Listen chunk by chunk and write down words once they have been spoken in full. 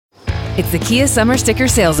It's the Kia Summer Sticker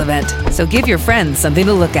Sales Event, so give your friends something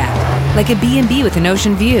to look at, like a B&B with an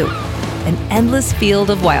ocean view, an endless field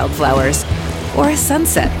of wildflowers, or a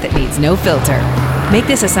sunset that needs no filter. Make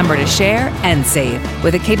this a summer to share and save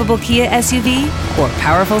with a capable Kia SUV or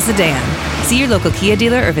powerful sedan. See your local Kia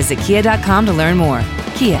dealer or visit kia.com to learn more.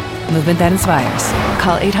 Kia, movement that inspires.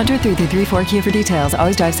 Call 800-3334-KIA for details.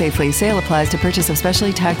 Always drive safely. Sale applies to purchase of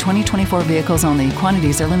specially tagged 2024 vehicles only.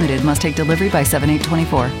 Quantities are limited. Must take delivery by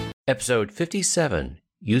 7/8/24. Episode 57,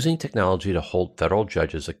 Using Technology to Hold Federal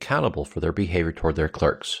Judges Accountable for Their Behavior Toward Their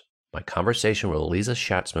Clerks. My conversation with Eliza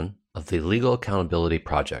Schatzman of the Legal Accountability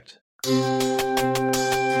Project.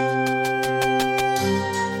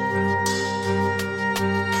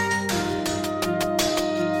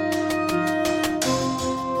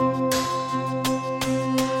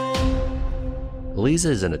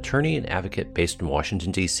 Eliza is an attorney and advocate based in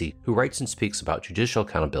Washington, D.C., who writes and speaks about judicial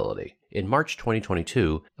accountability. In March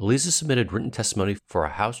 2022, Eliza submitted written testimony for a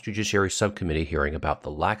House Judiciary Subcommittee hearing about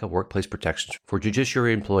the lack of workplace protections for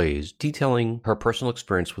judiciary employees, detailing her personal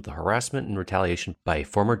experience with the harassment and retaliation by a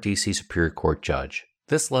former D.C. Superior Court judge.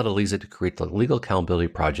 This led Eliza to create the Legal Accountability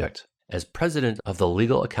Project. As president of the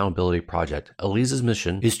Legal Accountability Project, Eliza's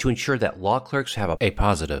mission is to ensure that law clerks have a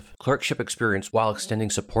positive clerkship experience while extending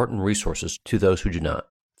support and resources to those who do not.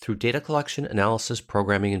 Through data collection, analysis,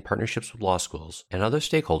 programming, and partnerships with law schools and other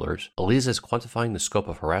stakeholders, Eliza is quantifying the scope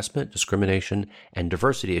of harassment, discrimination, and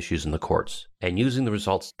diversity issues in the courts, and using the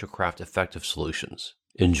results to craft effective solutions.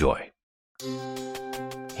 Enjoy.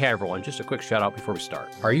 Hey everyone, just a quick shout out before we start.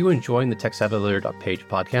 Are you enjoying the TechSavvyLawyer.page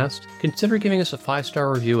podcast? Consider giving us a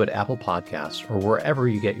 5-star review at Apple Podcasts or wherever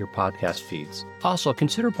you get your podcast feeds. Also,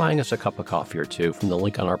 consider buying us a cup of coffee or two from the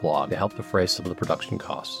link on our blog to help defray some of the production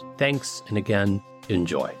costs. Thanks, and again,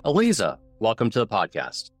 enjoy. Eliza, welcome to the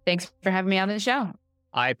podcast. Thanks for having me on the show.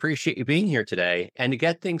 I appreciate you being here today. And to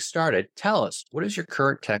get things started, tell us, what is your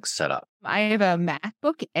current tech setup? I have a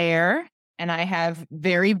MacBook Air. And I have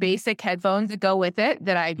very basic headphones that go with it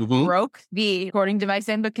that I broke the recording device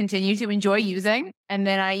in, but continue to enjoy using. And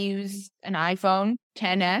then I use an iPhone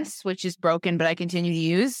XS, which is broken, but I continue to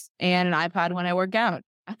use, and an iPod when I work out.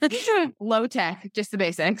 Low tech, just the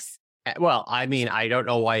basics. Well, I mean, I don't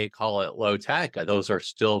know why you call it low tech. Those are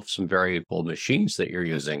still some very old machines that you're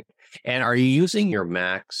using. And are you using your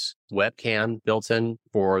Mac's webcam built in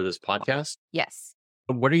for this podcast? Yes.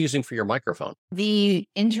 What are you using for your microphone? The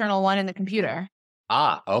internal one in the computer.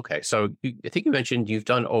 Ah, okay. So I think you mentioned you've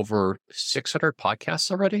done over 600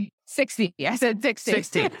 podcasts already? 60. I said 60.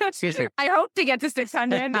 60. Excuse me. I hope to get to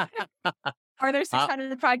 600. Are there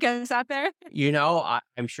 600 podcasts out there? You know,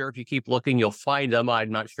 I'm sure if you keep looking, you'll find them.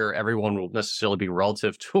 I'm not sure everyone will necessarily be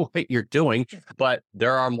relative to what you're doing, but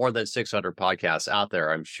there are more than 600 podcasts out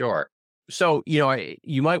there, I'm sure. So, you know,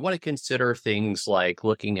 you might want to consider things like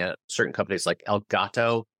looking at certain companies like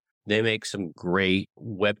Elgato. They make some great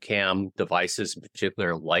webcam devices, in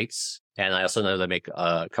particular lights. And I also know they make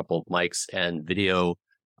a couple of mics and video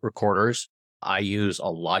recorders. I use a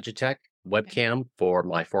Logitech webcam for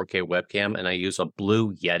my 4K webcam, and I use a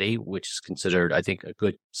Blue Yeti, which is considered, I think, a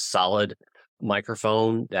good solid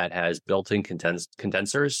microphone that has built-in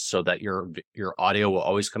condensers so that your audio will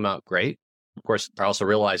always come out great. Of course, I also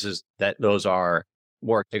realizes that those are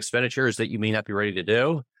more expenditures that you may not be ready to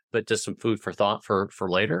do, but just some food for thought for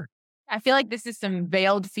later. I feel like this is some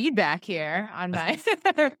veiled feedback here on my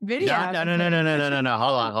video. No.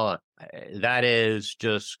 Hold on. That is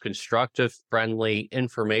just constructive, friendly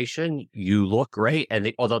information. You look great.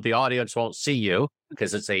 And although the audience won't see you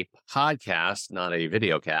because it's a podcast, not a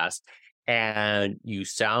video cast, and you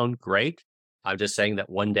sound great. I'm just saying that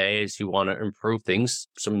one day as you want to improve things,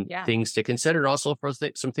 things to consider, and also for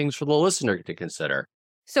some things for the listener to consider.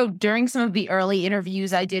 So during some of the early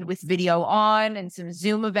interviews I did with video on and some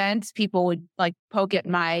Zoom events, people would like poke at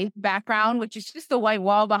my background, which is just the white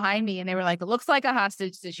wall behind me. And they were like, it looks like a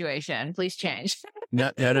hostage situation. Please change.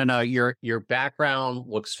 No. Your background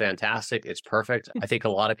looks fantastic. It's perfect. I think a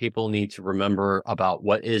lot of people need to remember about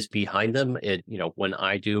what is behind them. When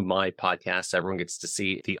I do my podcast, everyone gets to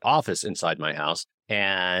see the office inside my house.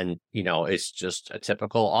 And, it's just a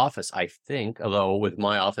typical office, I think. Although with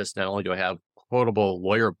my office, not only do I have quotable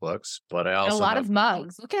lawyer books, but I also a lot have of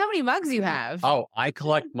mugs. Look at how many mugs you have. Oh, I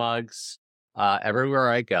collect mugs everywhere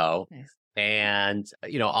I go. Nice. And,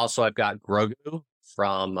 also I've got Grogu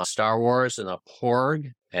from Star Wars and a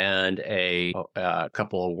Porg and a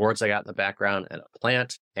couple of awards I got in the background and a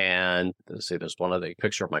plant. And let's see, there's one other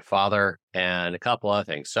picture of my father and a couple other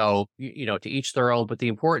things. So, to each their own. But the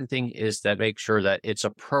important thing is that make sure that it's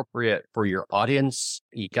appropriate for your audience.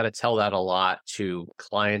 You got to tell that a lot to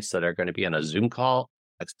clients that are going to be on a Zoom call.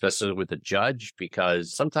 especially with the judge,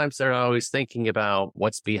 because sometimes they're always thinking about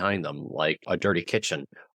what's behind them, like a dirty kitchen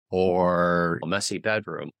or a messy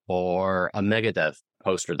bedroom or a Megadeth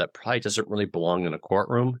poster that probably doesn't really belong in a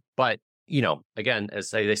courtroom. But, again, as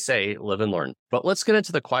they say, live and learn. But let's get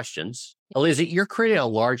into the questions. Eliza, you're creating a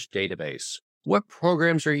large database. What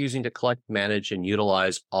programs are you using to collect, manage, and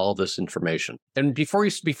utilize all this information? And before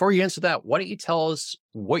you answer that, why don't you tell us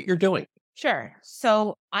what you're doing? Sure.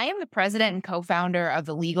 So I am the president and co-founder of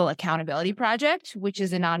the Legal Accountability Project, which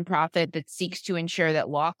is a nonprofit that seeks to ensure that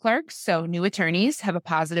law clerks, so new attorneys, have a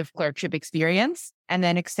positive clerkship experience and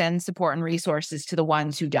then extend support and resources to the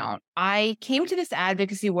ones who don't. I came to this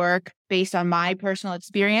advocacy work based on my personal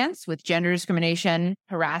experience with gender discrimination,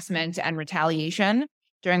 harassment, and retaliation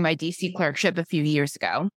during my DC clerkship a few years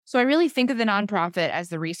ago. So I really think of the nonprofit as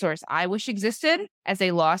the resource I wish existed as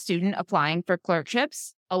a law student applying for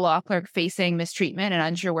clerkships, a law clerk facing mistreatment and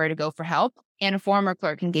unsure where to go for help, and a former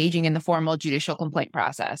clerk engaging in the formal judicial complaint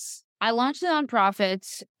process. I launched the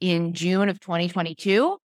nonprofit in June of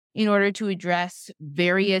 2022 in order to address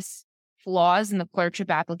various flaws in the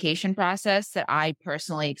clerkship application process that I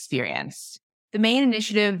personally experienced. The main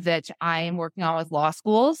initiative that I am working on with law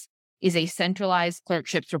schools is a centralized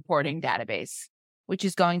clerkships reporting database, which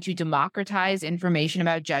is going to democratize information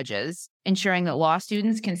about judges, ensuring that law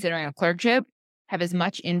students considering a clerkship have as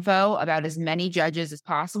much info about as many judges as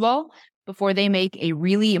possible before they make a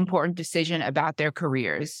really important decision about their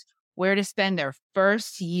careers, where to spend their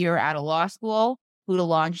first year out of law school, who to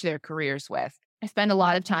launch their careers with. I spend a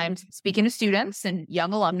lot of time speaking to students and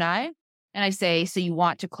young alumni, and I say, so you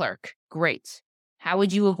want to clerk? Great. How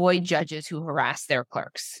would you avoid judges who harass their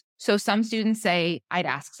clerks? So some students say, I'd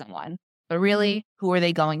ask someone, but really, who are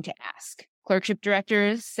they going to ask? Clerkship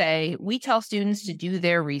directors say, we tell students to do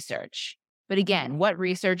their research. But again, what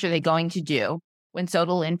research are they going to do when so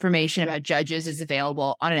little information about judges is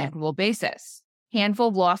available on an equitable basis? A handful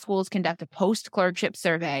of law schools conduct a post-clerkship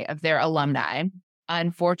survey of their alumni.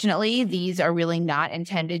 Unfortunately, these are really not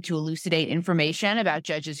intended to elucidate information about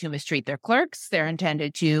judges who mistreat their clerks. They're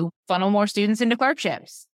intended to funnel more students into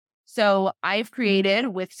clerkships. So I've created,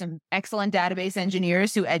 with some excellent database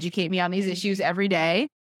engineers who educate me on these issues every day,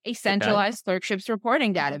 a centralized clerkships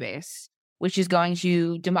reporting database, which is going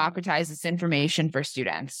to democratize this information for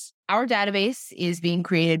students. Our database is being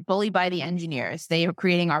created fully by the engineers. They are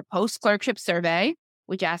creating our post-clerkship survey,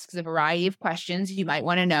 which asks a variety of questions you might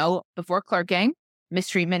want to know before clerking.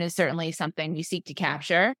 Mistreatment is certainly something we seek to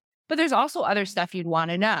capture. But there's also other stuff you'd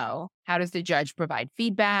want to know. How does the judge provide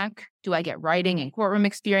feedback? Do I get writing and courtroom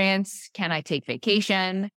experience? Can I take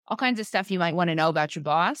vacation? All kinds of stuff you might want to know about your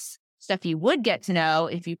boss. Stuff you would get to know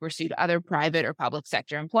if you pursued other private or public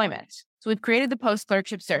sector employment. So we've created the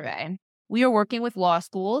post-clerkship survey. We are working with law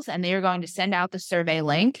schools, and they are going to send out the survey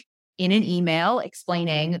link in an email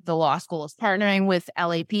explaining the law school is partnering with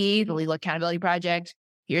LAP, the Legal Accountability Project.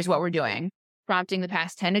 Here's what we're doing. Prompting the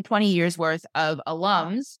past 10 to 20 years worth of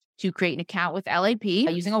alums to create an account with LAP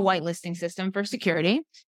using a whitelisting system for security.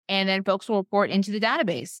 And then folks will report into the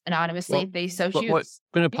database anonymously if they so choose.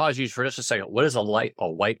 I'm going to pause you for just a second. What is a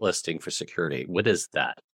whitelisting for security? What is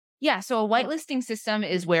that? Yeah, so a whitelisting system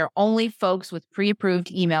is where only folks with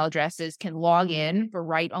pre-approved email addresses can log in for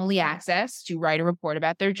write-only access to write a report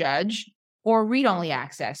about their judge, or read-only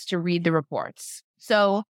access to read the reports.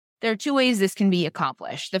 So there are two ways this can be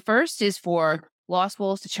accomplished. The first is for law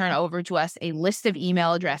schools to turn over to us a list of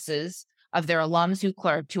email addresses of their alums who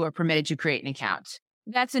clerked who are permitted to create an account.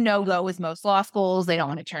 That's a no-go with most law schools. They don't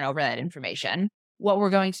want to turn over that information. What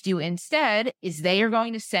we're going to do instead is they are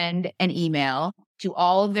going to send an email to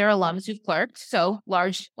all of their alums who've clerked, so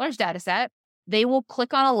large data set. They will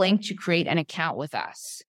click on a link to create an account with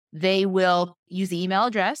us. They will use the email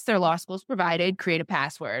address their law school's provided, create a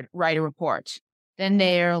password, write a report. Then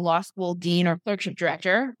their law school dean or clerkship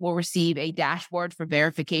director will receive a dashboard for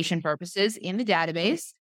verification purposes in the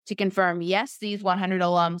database to confirm, yes, these 100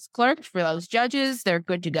 alums clerked for those judges, they're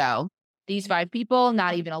good to go. These 5 people,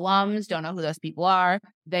 not even alums, don't know who those people are.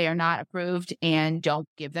 They are not approved and don't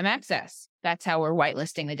give them access. That's how we're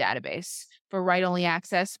whitelisting the database. For write-only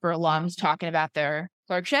access for alums talking about their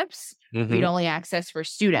clerkships, read-only access for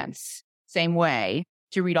students, same way,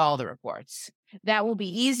 to read all the reports. That will be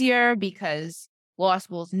easier because law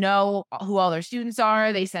schools know who all their students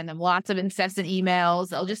are. They send them lots of incessant emails.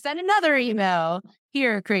 They'll just send another email.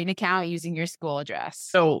 Here, create an account using your school address.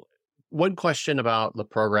 So one question about the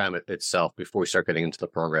program itself before we start getting into the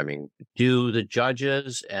programming. Do the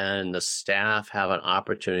judges and the staff have an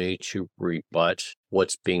opportunity to rebut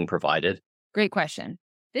what's being provided? Great question.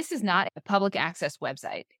 This is not a public access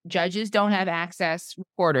website. Judges don't have access.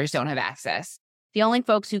 Reporters don't have access. The only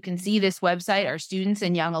folks who can see this website are students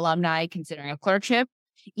and young alumni considering a clerkship.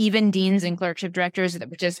 Even deans and clerkship directors at the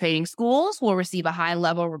participating schools will receive a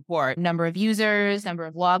high-level report, number of users, number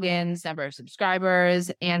of logins, number of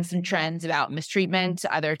subscribers, and some trends about mistreatment,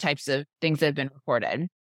 other types of things that have been reported.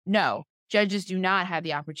 No, judges do not have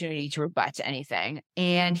the opportunity to rebut anything,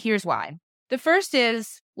 and here's why. The first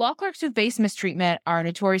is law clerks who face mistreatment are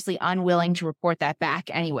notoriously unwilling to report that back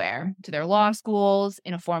anywhere, to their law schools,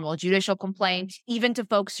 in a formal judicial complaint, even to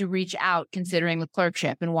folks who reach out considering the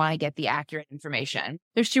clerkship and want to get the accurate information.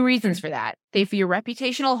 There's two reasons for that. They fear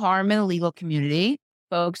reputational harm in the legal community,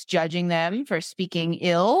 folks judging them for speaking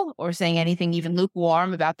ill or saying anything even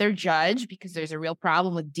lukewarm about their judge, because there's a real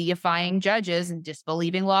problem with deifying judges and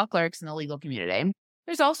disbelieving law clerks in the legal community.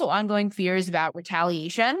 There's also ongoing fears about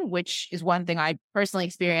retaliation, which is one thing I personally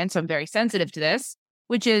experienced. So I'm very sensitive to this,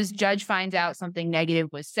 which is judge finds out something negative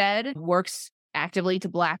was said, works actively to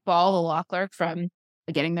blackball the law clerk from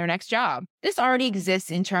getting their next job. This already exists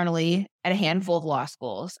internally at a handful of law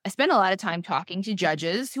schools. I spend a lot of time talking to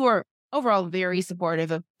judges who are overall very supportive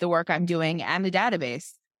of the work I'm doing and the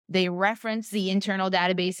database. They reference the internal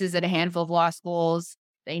databases at a handful of law schools.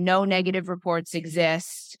 They know negative reports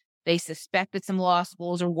exist. They suspect that some law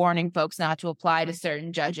schools are warning folks not to apply to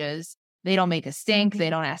certain judges. They don't make a stink.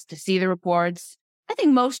 They don't ask to see the reports. I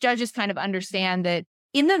think most judges kind of understand that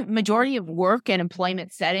in the majority of work and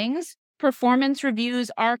employment settings, performance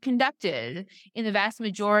reviews are conducted. In the vast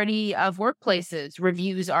majority of workplaces,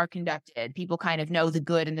 reviews are conducted. People kind of know the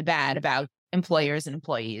good and the bad about employers and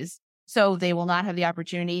employees. So they will not have the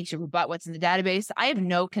opportunity to rebut what's in the database. I have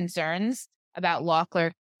no concerns about law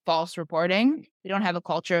clerk false reporting. We don't have a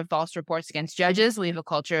culture of false reports against judges. We have a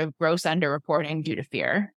culture of gross underreporting due to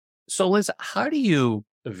fear. So, Liz, how do you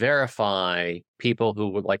verify people who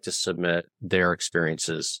would like to submit their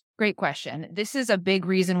experiences? Great question. This is a big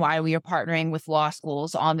reason why we are partnering with law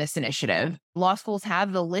schools on this initiative. Law schools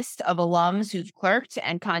have the list of alums who've clerked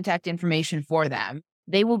and contact information for them.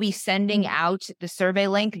 They will be sending out the survey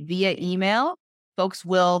link via email. Folks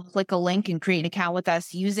will click a link and create an account with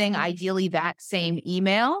us using ideally that same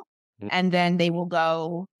email. And then they will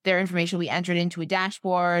go, their information will be entered into a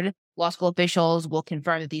dashboard. Law school officials will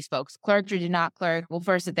confirm that these folks clerked or did not clerk. Well,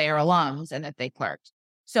 first that they are alums and that they clerked.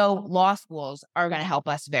 So law schools are going to help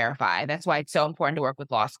us verify. That's why it's so important to work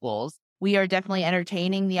with law schools. We are definitely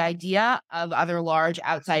entertaining the idea of other large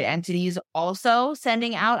outside entities also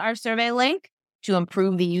sending out our survey link to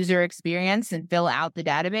improve the user experience and fill out the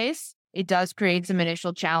database. It does create some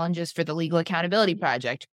initial challenges for the Legal Accountability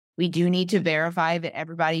Project. We do need to verify that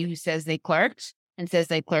everybody who says they clerked and says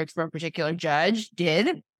they clerked for a particular judge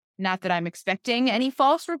did. Not that I'm expecting any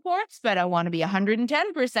false reports, but I want to be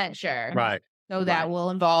 110% sure. Right. So that will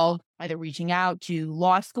involve either reaching out to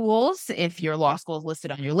law schools, if your law school is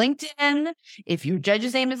listed on your LinkedIn, if your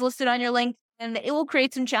judge's name is listed on your LinkedIn, it will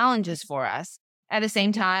create some challenges for us. At the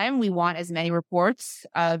same time, we want as many reports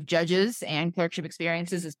of judges and clerkship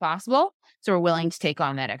experiences as possible. So we're willing to take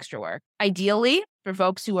on that extra work. Ideally, for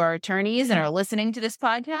folks who are attorneys and are listening to this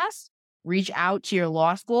podcast, reach out to your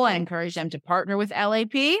law school and encourage them to partner with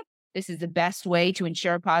LAP. This is the best way to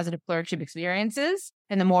ensure positive clerkship experiences.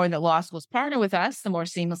 And the more that law schools partner with us, the more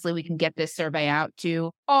seamlessly we can get this survey out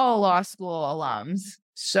to all law school alums.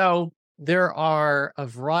 So there are a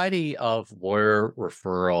variety of lawyer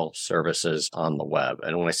referral services on the web.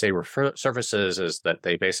 And when I say referral services, is that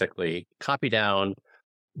they basically copy down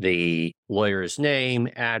the lawyer's name,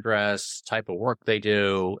 address, type of work they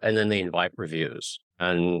do, and then they invite reviews.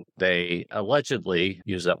 And they allegedly,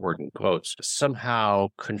 use that word in quotes, somehow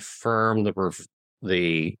confirm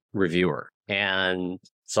the reviewer. And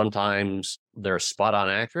sometimes they're spot on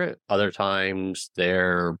accurate. Other times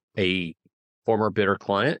they're a former bidder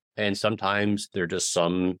client. And sometimes they're just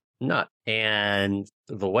some nut. And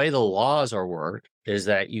the way the laws are worked is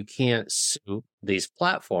that you can't sue these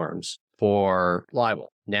platforms for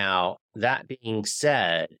libel. Now, that being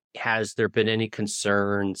said, has there been any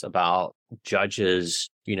concerns about judges,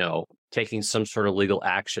 taking some sort of legal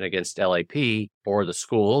action against LAP or the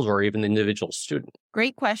schools or even the individual student?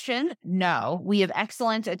 Great question. No, we have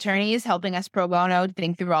excellent attorneys helping us pro bono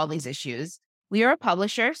think through all these issues. We are a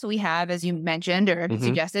publisher, so we have, as you mentioned or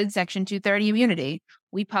suggested, Section 230 immunity.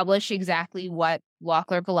 We publish exactly what law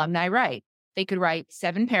clerk alumni write. They could write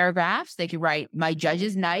 7 paragraphs. They could write, "My judge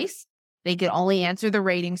is nice." They could only answer the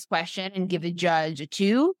ratings question and give the judge a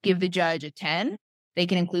 2, give the judge a 10. They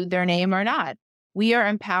can include their name or not. We are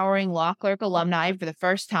empowering law clerk alumni for the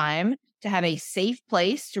first time to have a safe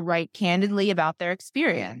place to write candidly about their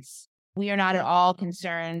experience. We are not at all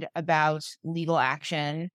concerned about legal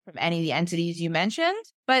action from any of the entities you mentioned,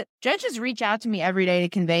 but judges reach out to me every day to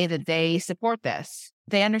convey that they support this.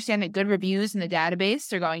 They understand that good reviews in the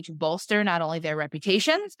database are going to bolster not only their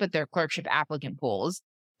reputations, but their clerkship applicant pools.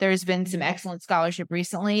 There's been some excellent scholarship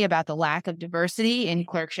recently about the lack of diversity in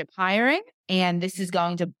clerkship hiring, and this is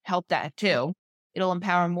going to help that too. It'll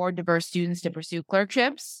empower more diverse students to pursue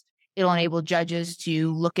clerkships. It'll enable judges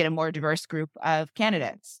to look at a more diverse group of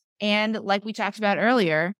candidates. And like we talked about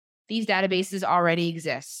earlier, these databases already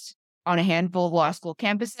exist on a handful of law school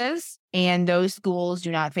campuses, and those schools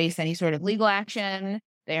do not face any sort of legal action.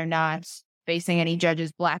 They are not facing any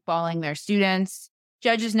judges blackballing their students.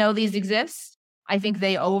 Judges know these exist. I think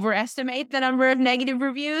they overestimate the number of negative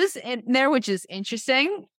reviews in there, which is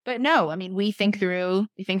interesting. But no, I mean, we think through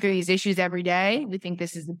these issues every day. We think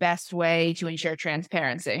this is the best way to ensure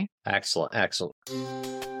transparency. Excellent.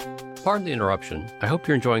 Pardon the interruption. I hope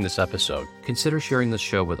you're enjoying this episode. Consider sharing this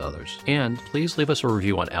show with others. And please leave us a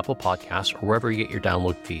review on Apple Podcasts or wherever you get your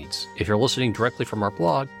download feeds. If you're listening directly from our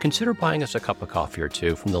blog, consider buying us a cup of coffee or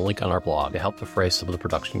two from the link on our blog to help defray some of the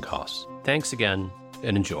production costs. Thanks again,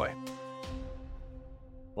 and enjoy.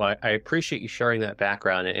 Well, I appreciate you sharing that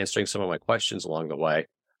background and answering some of my questions along the way.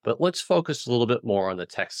 But let's focus a little bit more on the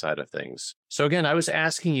tech side of things. So again, I was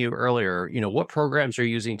asking you earlier, what programs are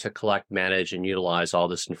you using to collect, manage, and utilize all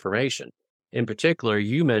this information? In particular,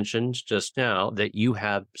 you mentioned just now that you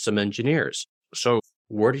have some engineers. So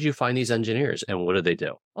where did you find these engineers and what do they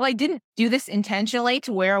do? Well, I didn't do this intentionally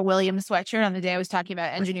to wear a Williams sweatshirt on the day I was talking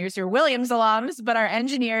about engineers who are Williams alums, but our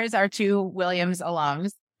engineers are 2 Williams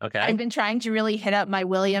alums. Okay. I've been trying to really hit up my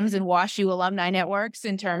Williams and WashU alumni networks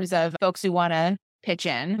in terms of folks who want to pitch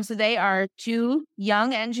in. So they are 2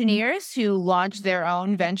 young engineers who launched their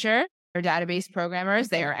own venture. They're database programmers.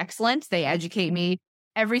 They are excellent. They educate me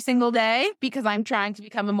every single day because I'm trying to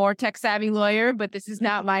become a more tech savvy lawyer, but this is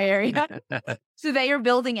not my area. So they are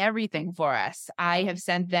building everything for us. I have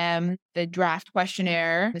sent them the draft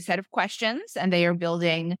questionnaire, the set of questions, and they are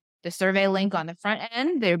building the survey link on the front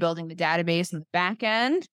end. They're building the database on the back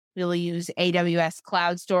end. We'll use AWS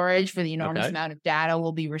cloud storage for the enormous amount of data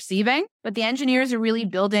we'll be receiving. But the engineers are really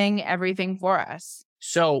building everything for us.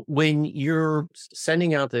 So when you're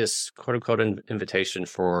sending out this quote unquote invitation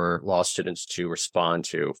for law students to respond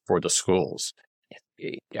to for the schools,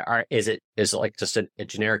 is it like just a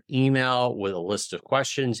generic email with a list of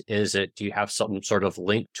questions? Do you have some sort of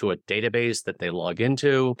link to a database that they log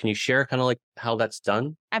into? Can you share kind of like how that's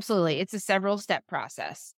done? Absolutely. It's a several step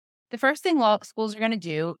process. The first thing law schools are going to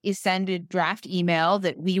do is send a draft email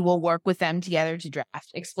that we will work with them together to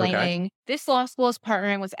draft, explaining this law school is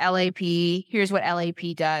partnering with LAP. Here's what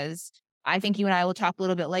LAP does. I think you and I will talk a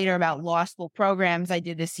little bit later about law school programs I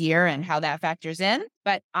did this year and how that factors in.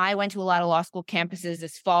 But I went to a lot of law school campuses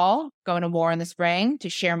this fall, going to more in the spring to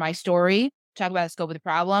share my story, talk about the scope of the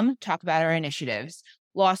problem, talk about our initiatives.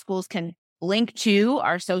 Law schools can link to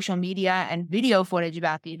our social media and video footage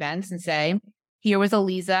about the events and say, here was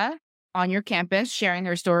Aliza on your campus sharing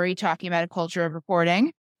her story, talking about a culture of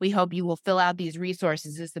reporting. We hope you will fill out these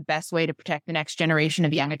resources as the best way to protect the next generation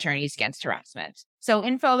of young attorneys against harassment. So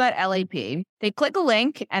info about LAP, they click a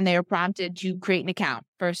link and they are prompted to create an account.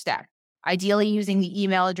 First step, ideally using the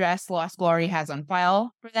email address law school already has on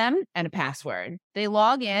file for them and a password. They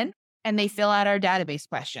log in and they fill out our database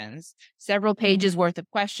questions, several pages worth of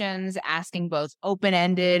questions, asking both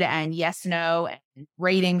open-ended and yes/no and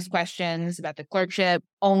ratings questions about the clerkship.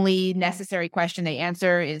 Only necessary question they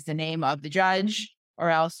answer is the name of the judge, or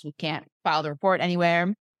else we can't file the report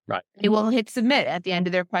anywhere. Right. They will hit submit at the end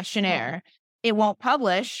of their questionnaire. It won't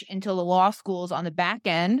publish until the law schools on the back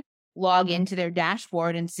end log into their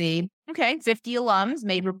dashboard and see, okay, 50 alums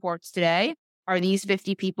made reports today. Are these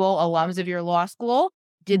 50 people alums of your law school?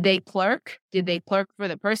 Did they clerk? Did they clerk for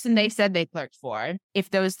the person they said they clerked for?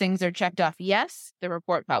 If those things are checked off yes, the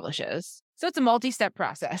report publishes. So it's a multi-step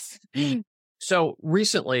process. So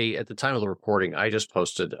recently, at the time of the reporting, I just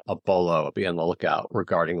posted a BOLO, be on the lookout,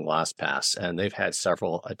 regarding LastPass, and they've had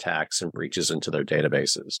several attacks and breaches into their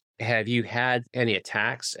databases. Have you had any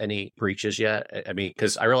attacks, any breaches yet? I mean,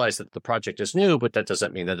 because I realize that the project is new, but that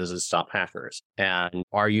doesn't mean that it doesn't stop hackers. And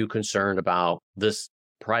are you concerned about this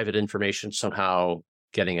private information somehow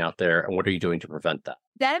getting out there, and what are you doing to prevent that?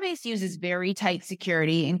 Database uses very tight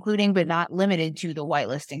security, including but not limited to the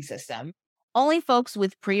whitelisting system. Only folks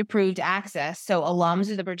with pre-approved access, so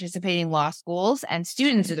alums of the participating law schools and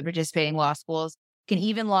students of the participating law schools, can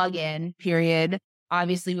even log in, period.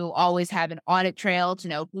 Obviously, we will always have an audit trail to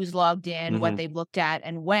know who's logged in, what they've looked at,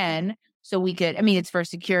 and when. So we could, it's for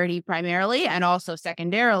security primarily, and also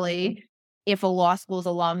secondarily, If a law school's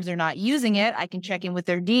alums are not using it, I can check in with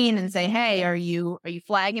their dean and say, hey, are you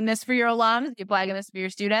flagging this for your alums? Are you flagging this for your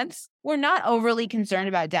students? We're not overly concerned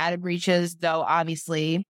about data breaches, though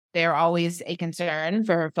obviously they're always a concern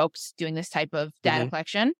for folks doing this type of data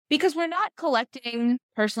collection because we're not collecting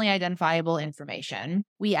personally identifiable information.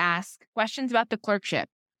 We ask questions about the clerkship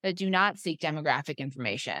that do not seek demographic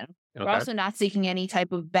information. Okay. We're also not seeking any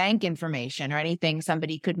type of bank information or anything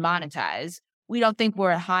somebody could monetize. We don't think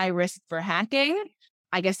we're at high risk for hacking.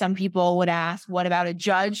 I guess some people would ask, what about a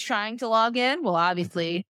judge trying to log in? Well,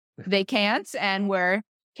 obviously they can't. And we're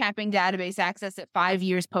capping database access at 5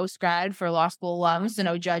 years post-grad for law school alums. So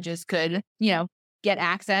no judges could, get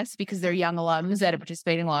access because they're young alums at a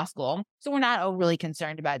participating law school. So we're not overly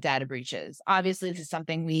concerned about data breaches. Obviously, this is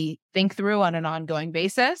something we think through on an ongoing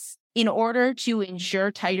basis. In order to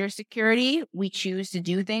ensure tighter security, we choose to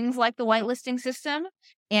do things like the whitelisting system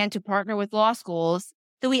and to partner with law schools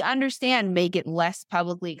that we understand make it less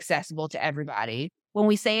publicly accessible to everybody. When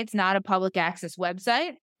we say it's not a public access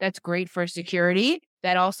website, that's great for security.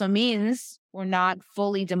 That also means we're not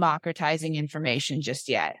fully democratizing information just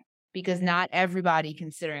yet, because not everybody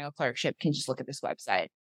considering a clerkship can just look at this website.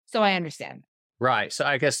 So I understand. Right. So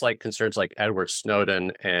I guess like concerns like Edward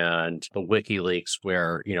Snowden and the WikiLeaks,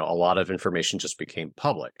 where, a lot of information just became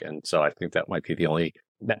public. And so I think that may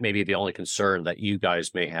be the only concern that you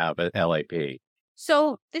guys may have at LAP.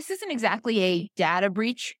 So this isn't exactly a data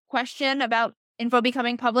breach question about info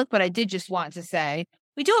becoming public, but I did just want to say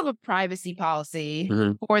we do have a privacy policy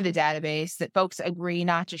for the database that folks agree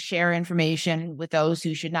not to share information with those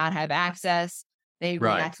who should not have access. They agree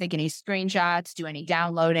not to take any screenshots, do any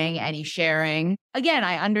downloading, any sharing. Again,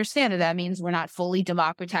 I understand that means we're not fully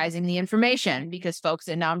democratizing the information because folks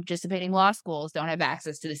in non-participating law schools don't have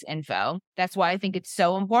access to this info. That's why I think it's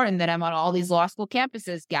so important that I'm on all these law school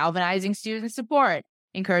campuses, galvanizing student support,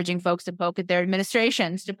 encouraging folks to poke at their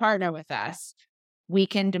administrations to partner with us. We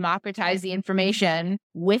can democratize the information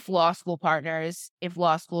with law school partners if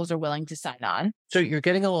law schools are willing to sign on. So you're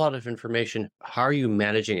getting a lot of information. How are you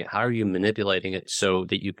managing it? How are you manipulating it so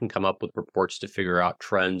that you can come up with reports to figure out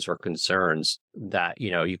trends or concerns that,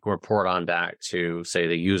 you can report on back to, say,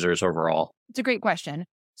 the users overall? It's a great question.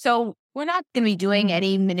 So we're not going to be doing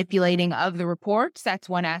any manipulating of the reports. That's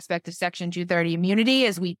one aspect of Section 230 immunity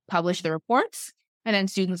is we publish the reports and then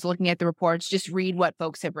students looking at the reports just read what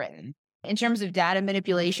folks have written. In terms of data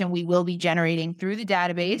manipulation, we will be generating through the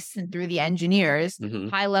database and through the engineers,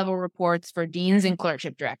 high-level reports for deans and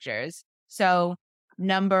clerkship directors. So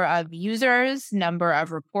number of users, number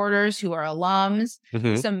of reporters who are alums,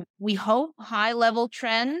 some, we hope, high-level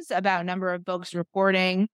trends about number of folks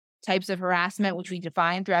reporting types of harassment, which we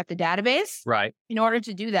define throughout the database. Right. In order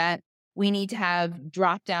to do that, we need to have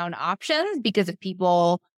drop-down options because if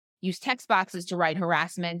people use text boxes to write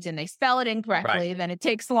harassment and they spell it incorrectly, then it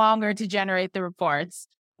takes longer to generate the reports.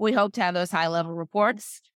 We hope to have those high-level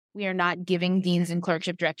reports. We are not giving deans and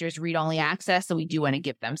clerkship directors read-only access, so we do want to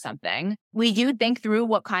give them something. We do think through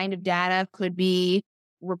what kind of data could be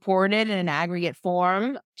reported in an aggregate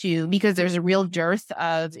form because there's a real dearth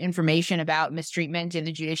of information about mistreatment in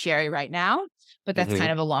the judiciary right now, but that's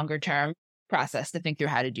kind of a longer-term process to think through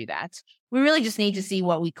how to do that. We really just need to see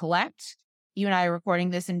what we collect. You and I are recording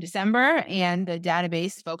this in December, and the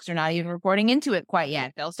database folks are not even reporting into it quite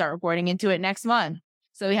yet. They'll start reporting into it next month.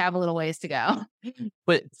 So we have a little ways to go.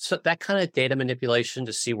 But so that kind of data manipulation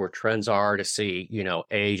to see where trends are, to see,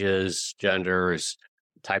 ages, genders,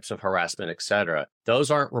 types of harassment, et cetera.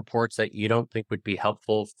 Those aren't reports that you don't think would be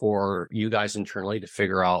helpful for you guys internally to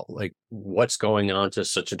figure out like what's going on to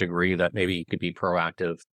such a degree that maybe you could be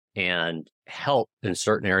proactive and help in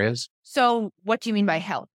certain areas. So what do you mean by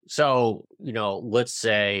help? So, let's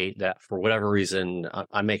say that for whatever reason,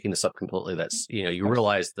 I'm making this up completely. That's, you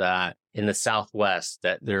realize that in the Southwest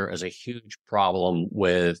that there is a huge problem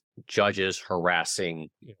with judges harassing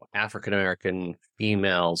African-American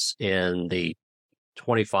females in the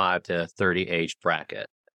 25 to 30 age bracket.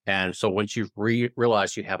 And so once you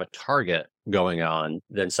realize you have a target going on,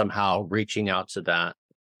 then somehow reaching out to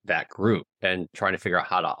that group and trying to figure out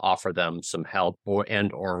how to offer them some help or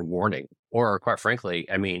warning. Or quite frankly,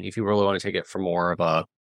 I mean, if you really want to take it from more of a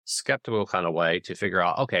skeptical kind of way to figure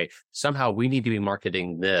out, okay, somehow we need to be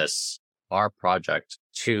marketing our project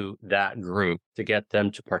to that group to get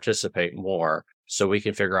them to participate more so we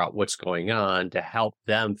can figure out what's going on to help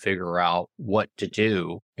them figure out what to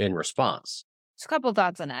do in response. A couple of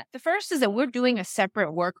thoughts on that. The first is that we're doing a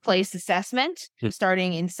separate workplace assessment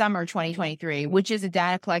starting in summer 2023, which is a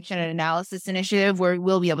data collection and analysis initiative where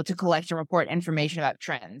we'll be able to collect and report information about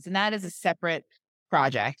trends. And that is a separate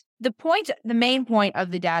project. The main point of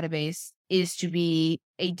the database is to be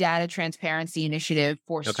a data transparency initiative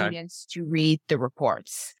for students to read the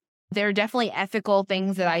reports. There are definitely ethical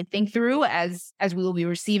things that I think through as we will be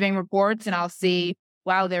receiving reports, and I'll see,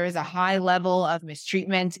 wow, there is a high level of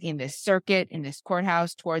mistreatment in this circuit, in this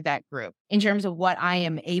courthouse toward that group. In terms of what I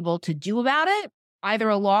am able to do about it, either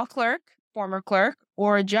a law clerk, former clerk,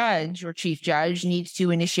 or a judge or chief judge needs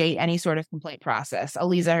to initiate any sort of complaint process.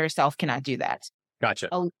 Aliza herself cannot do that. Gotcha.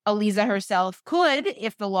 Aliza herself could,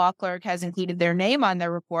 if the law clerk has included their name on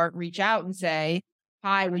their report, reach out and say,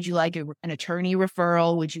 hi, would you like an attorney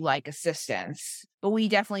referral? Would you like assistance? But we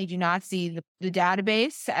definitely do not see the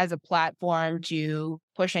database as a platform to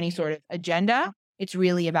push any sort of agenda. It's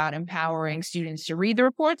really about empowering students to read the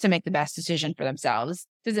reports and make the best decision for themselves.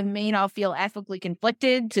 Does it mean I'll feel ethically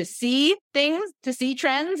conflicted to see things, to see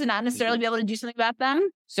trends and not necessarily be able to do something about them?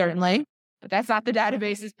 Certainly. But that's not the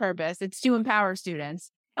database's purpose. It's to empower students.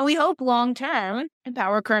 And we hope long-term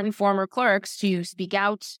empower current and former clerks to speak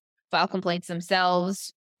out, file complaints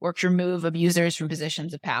themselves, work to remove abusers from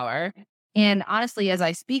positions of power. And honestly, as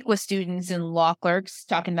I speak with students and law clerks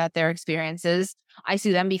talking about their experiences, I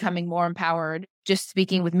see them becoming more empowered just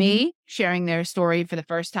speaking with me, sharing their story for the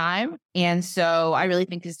first time. And so I really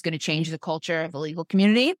think this is going to change the culture of the legal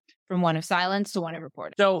community from one of silence to one of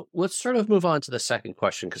reporting. So let's sort of move on to the second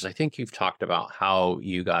question, because I think you've talked about how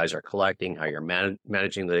you guys are collecting, how you're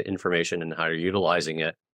managing the information, and how you're utilizing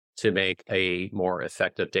it to make a more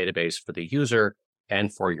effective database for the user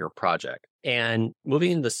and for your project. And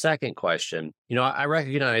moving into the second question, I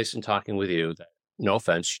recognize in talking with you that, no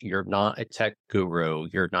offense, you're not a tech guru.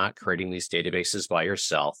 You're not creating these databases by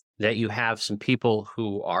yourself, that you have some people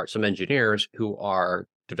some engineers who are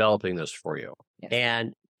developing this for you. Yes.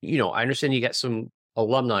 And, I understand you got some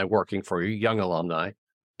alumni working for you, young alumni,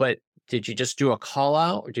 but did you just do a call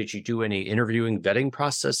out, or did you do any interviewing, vetting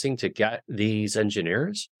processing to get these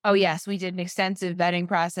engineers? Oh, yes. We did an extensive vetting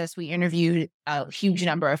process. We interviewed a huge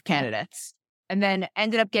number of candidates and then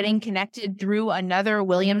ended up getting connected through another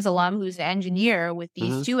Williams alum who's an engineer with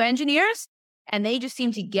these two engineers. And they just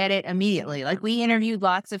seemed to get it immediately. Like, we interviewed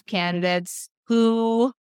lots of candidates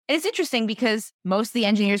who, and it's interesting because most of the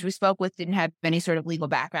engineers we spoke with didn't have any sort of legal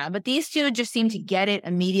background, but these two just seemed to get it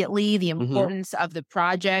immediately, the importance of the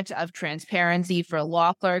project, of transparency for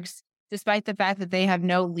law clerks, despite the fact that they have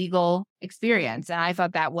no legal experience. And I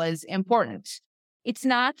thought that was important. It's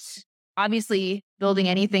not, obviously, building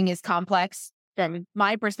anything is complex from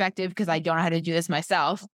my perspective because I don't know how to do this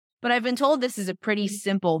myself, but I've been told this is a pretty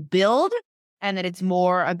simple build and that it's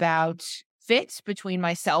more about fit between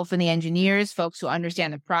myself and the engineers, folks who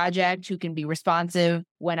understand the project, who can be responsive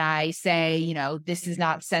when I say, this is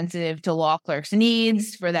not sensitive to law clerks'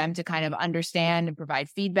 needs, for them to kind of understand and provide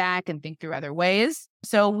feedback and think through other ways.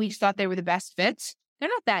 So we just thought they were the best fit. They're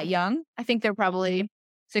not that young. I think they're probably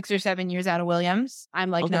 6 or 7 years out of Williams. I'm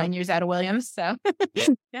like 9 years out of Williams. So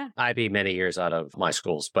yeah. I'd be many years out of my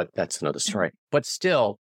schools, but that's another story. But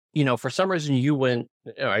still, for some reason you went,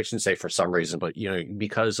 I shouldn't say for some reason, but,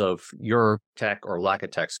 because of your tech or lack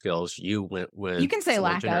of tech skills, you went with... You can say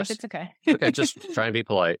lack of, it's okay. Okay, just trying to be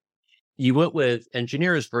polite. You went with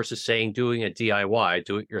engineers versus doing a DIY,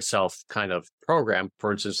 do-it-yourself kind of program.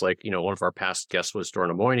 For instance, like, one of our past guests was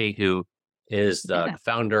Dorna Moyni, who is the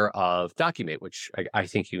founder of Documate, which I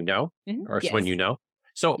think or someone you know.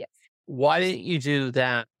 So why didn't you do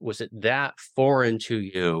that? Was it that foreign to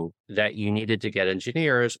you that you needed to get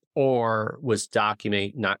engineers, or was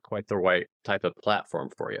Documate not quite the right type of platform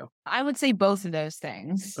for you? I would say both of those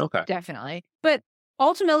things. Okay. Definitely. But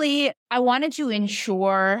ultimately, I wanted to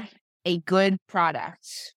ensure a good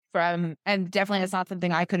product and definitely that's not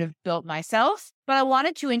something I could have built myself, but I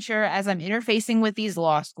wanted to ensure as I'm interfacing with these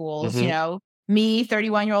law schools, me,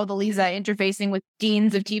 31-year-old Aliza, interfacing with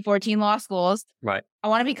deans of T14 law schools. Right. I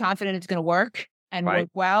want to be confident it's going to work and work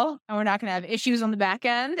well, and we're not going to have issues on the back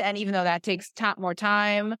end. And even though that takes more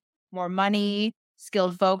time, more money,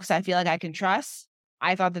 skilled folks I feel like I can trust,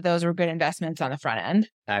 I thought that those were good investments on the front end.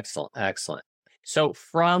 Excellent. Excellent. So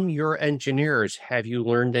from your engineers, have you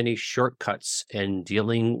learned any shortcuts in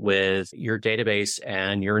dealing with your database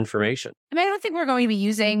and your information? I mean, I don't think we're going to be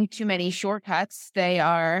using too many shortcuts.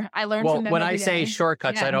 I learned from them when every I say day.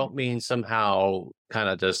 shortcuts, I don't mean somehow kind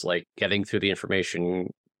of just like getting through the information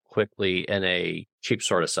quickly in a cheap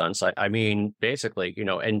sort of sense. I mean, basically,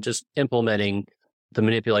 and just implementing the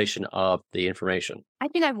manipulation of the information. I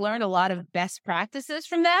think I've learned a lot of best practices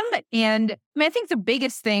from them. And I think the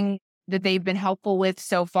biggest thing that they've been helpful with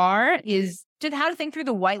so far is just how to think through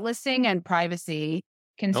the whitelisting and privacy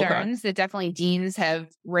concerns that definitely deans have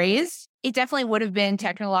raised. It definitely would have been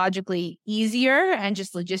technologically easier and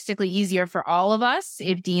just logistically easier for all of us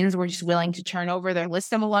if deans were just willing to turn over their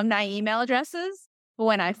list of alumni email addresses. But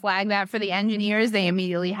when I flagged that for the engineers, they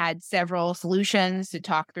immediately had several solutions to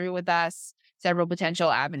talk through with us, several potential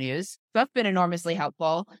avenues. That's been enormously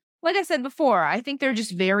helpful. Like I said before, I think they're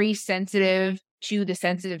just very sensitive to the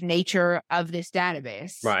sensitive nature of this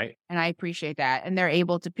database. Right. And I appreciate that. And they're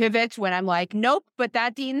able to pivot when I'm like, nope, but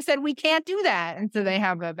that dean said we can't do that. And so they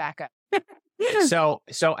have a backup. So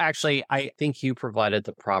actually, I think you provided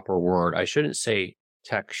the proper word. I shouldn't say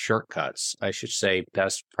tech shortcuts. I should say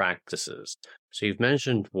best practices. So you've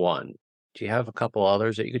mentioned one. Do you have a couple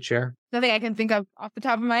others that you could share? Nothing I can think of off the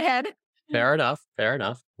top of my head. Fair enough. Fair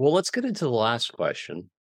enough. Well, let's get into the last question.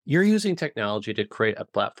 You're using technology to create a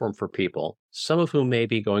platform for people, some of whom may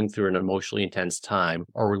be going through an emotionally intense time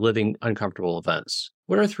or reliving uncomfortable events.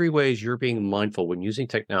 What are 3 ways you're being mindful when using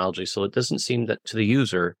technology so it doesn't seem that to the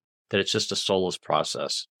user that it's just a soulless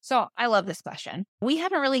process? So I love this question. We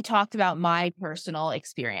haven't really talked about my personal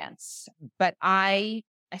experience, but I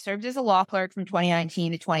served as a law clerk from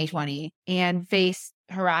 2019 to 2020 and faced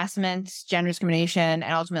harassment, gender discrimination,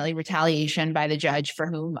 and ultimately retaliation by the judge for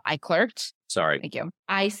whom I clerked. Sorry. Thank you.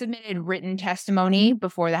 I submitted written testimony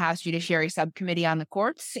before the House Judiciary Subcommittee on the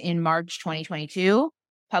Courts in March 2022,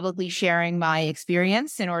 publicly sharing my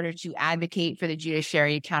experience in order to advocate for the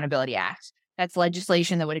Judiciary Accountability Act. That's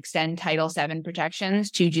legislation that would extend Title VII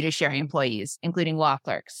protections to judiciary employees, including law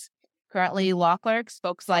clerks. Currently, law clerks,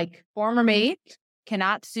 folks like former me,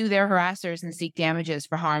 cannot sue their harassers and seek damages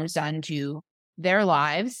for harms done to their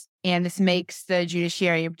lives. And this makes the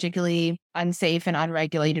judiciary a particularly unsafe and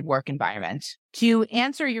unregulated work environment. To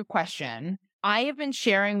answer your question, I have been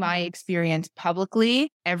sharing my experience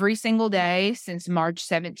publicly every single day since March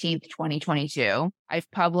 17th, 2022. I've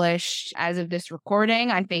published, as of this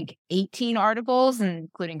recording, I think 18 articles,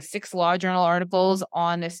 including 6 law journal articles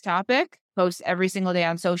on this topic. Post every single day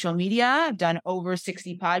on social media. I've done over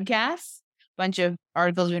 60 podcasts. A bunch of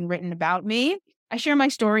articles have been written about me. I share my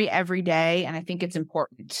story every day, and I think it's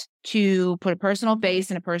important to put a personal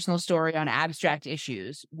face and a personal story on abstract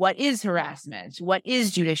issues. What is harassment? What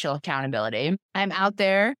is judicial accountability? I'm out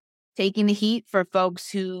there taking the heat for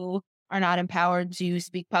folks who are not empowered to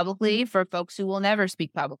speak publicly, for folks who will never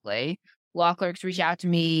speak publicly. Law clerks reach out to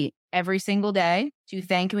me every single day to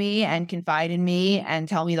thank me and confide in me and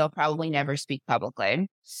tell me they'll probably never speak publicly.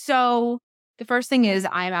 So the first thing is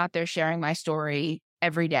I'm out there sharing my story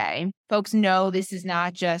every day. Folks know this is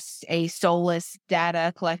not just a soulless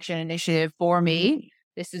data collection initiative for me.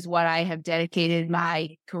 This is what I have dedicated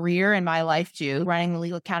my career and my life to. Running the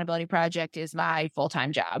Legal Accountability Project is my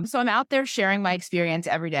full-time job. So I'm out there sharing my experience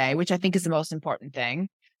every day, which I think is the most important thing.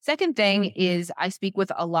 Second thing is I speak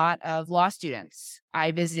with a lot of law students. I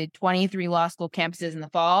visited 23 law school campuses in the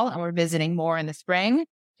fall, and we're visiting more in the spring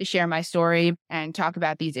to share my story and talk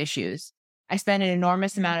about these issues. I spend an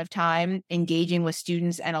enormous amount of time engaging with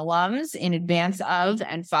students and alums in advance of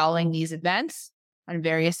and following these events on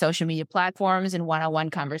various social media platforms and one-on-one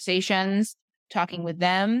conversations, talking with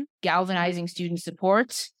them, galvanizing student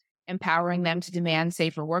support, empowering them to demand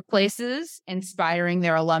safer workplaces, inspiring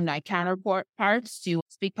their alumni counterparts to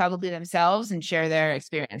speak publicly themselves and share their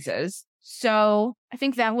experiences. So I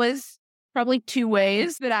think that was probably 2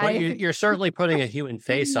 ways that You're certainly putting a human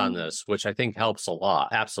face on this, which I think helps a lot.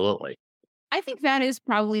 Absolutely. I think that is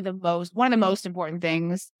probably one of the most important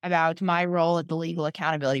things about my role at the Legal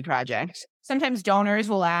Accountability Project. Sometimes donors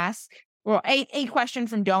will ask, well, a question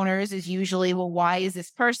from donors is usually, well, why is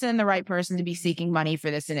this person the right person to be seeking money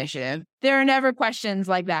for this initiative? There are never questions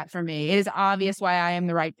like that for me. It is obvious why I am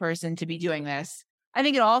the right person to be doing this. I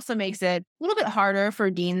think it also makes it a little bit harder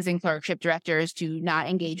for deans and clerkship directors to not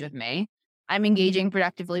engage with me. I'm engaging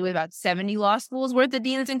productively with about 70 law schools worth of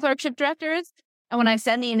deans and clerkship directors. And when I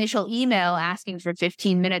send the initial email asking for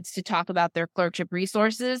 15 minutes to talk about their clerkship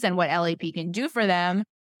resources and what LAP can do for them,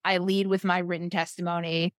 I lead with my written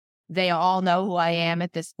testimony. They all know who I am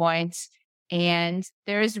at this point. And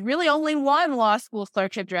there is really only one law school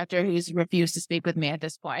clerkship director who's refused to speak with me at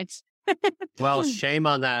this point. Well, shame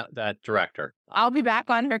on that director. I'll be back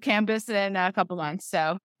on her campus in a couple months.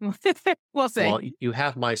 So we'll see. Well, you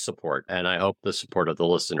have my support, and I hope the support of the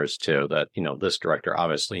listeners too, that, this director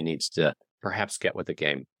obviously needs to perhaps get with the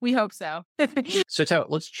game. We hope so. So Tao,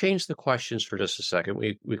 let's change the questions for just a second.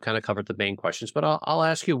 We've kind of covered the main questions, but I'll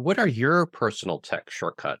ask you, what are your personal tech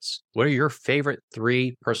shortcuts? What are your favorite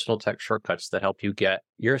 3 personal tech shortcuts that help you get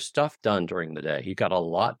your stuff done during the day? You got a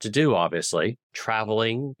lot to do, obviously.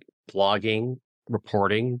 Traveling, blogging,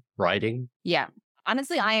 reporting, writing. Yeah.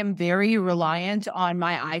 Honestly, I am very reliant on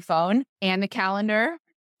my iPhone and the calendar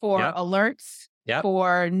for alerts,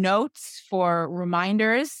 for notes, for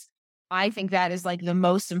reminders. I think that is like the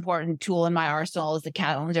most important tool in my arsenal is the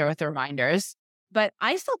calendar with the reminders. But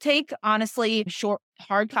I still take, honestly, short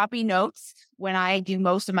hard copy notes when I do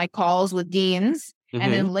most of my calls with deans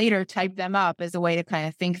and then later type them up as a way to kind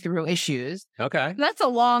of think through issues. Okay. That's a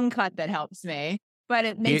long cut that helps me, but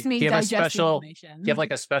it makes me digest information. Do you have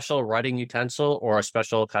like a special writing utensil or a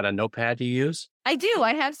special kind of notepad you use? I do.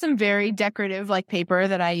 I have some very decorative like paper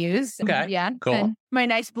that I use. Okay. Yeah. Cool. And my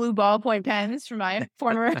nice blue ballpoint pens from my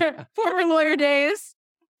former lawyer days.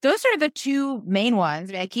 Those are the two main ones.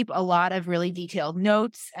 I mean, I keep a lot of really detailed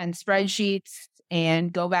notes and spreadsheets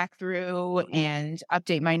and go back through and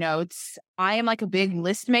update my notes. I am like a big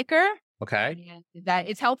list maker. Okay. And that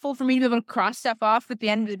it's helpful for me to be able to cross stuff off at the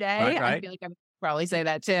end of the day. Right. I feel like I would probably say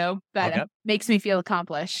that too, but it makes me feel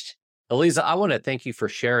accomplished. Eliza, I want to thank you for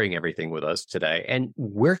sharing everything with us today. And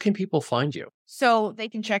where can people find you? So they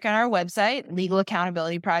can check out our website,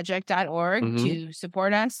 legalaccountabilityproject.org to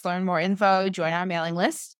support us, learn more info, join our mailing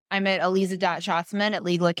list. I'm at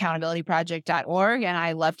eliza.schatzman@legalaccountabilityproject.org. And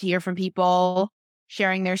I love to hear from people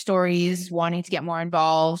sharing their stories, wanting to get more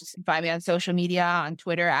involved. Find me on social media, on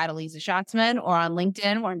Twitter @Eliza Schatzman or on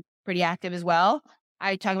LinkedIn, where I'm pretty active as well.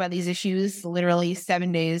 I talk about these issues literally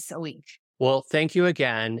 7 days a week. Well, thank you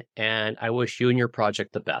again, and I wish you and your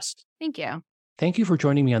project the best. Thank you. Thank you for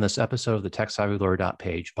joining me on this episode of the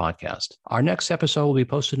TechSavvyLawyer.page podcast. Our next episode will be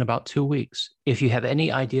posted in about 2 weeks. If you have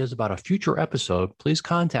any ideas about a future episode, please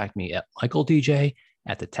contact me at michaeldj@the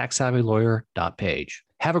TechSavvyLawyer.page.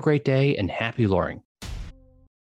 Have a great day and happy lawyering.